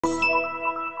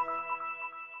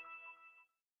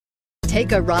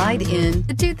Take a ride in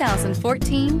the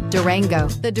 2014 Durango.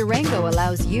 The Durango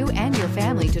allows you and your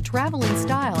family to travel in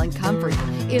style and comfort.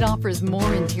 It offers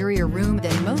more interior room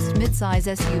than most midsize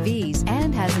SUVs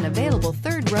and has an available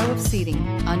third row of seating.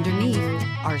 Underneath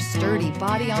are sturdy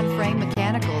body-on-frame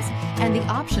mechanicals and the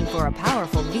option for a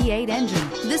powerful V8 engine.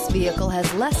 This vehicle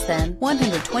has less than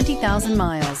 120,000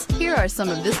 miles. Here are some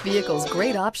of this vehicle's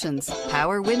great options: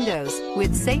 power windows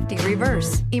with safety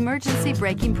reverse, emergency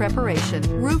braking preparation,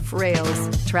 roof rails,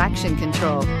 traction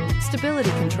control,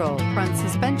 stability control, front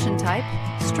suspension type,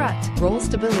 strut, roll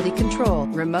stability control,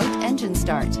 remote engine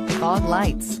start, fog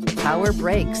lights, power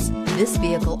brakes. This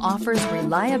vehicle offers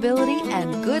reliability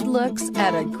and good looks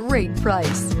at a great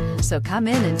price. So come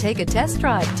in and take a test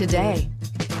drive today.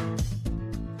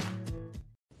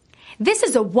 This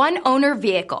is a one-owner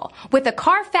vehicle with a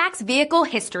CARFAX Vehicle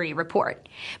History Report.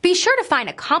 Be sure to find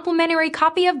a complimentary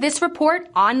copy of this report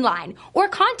online or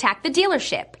contact the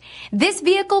dealership. This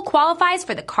vehicle qualifies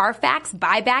for the CARFAX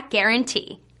Buyback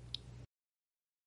Guarantee.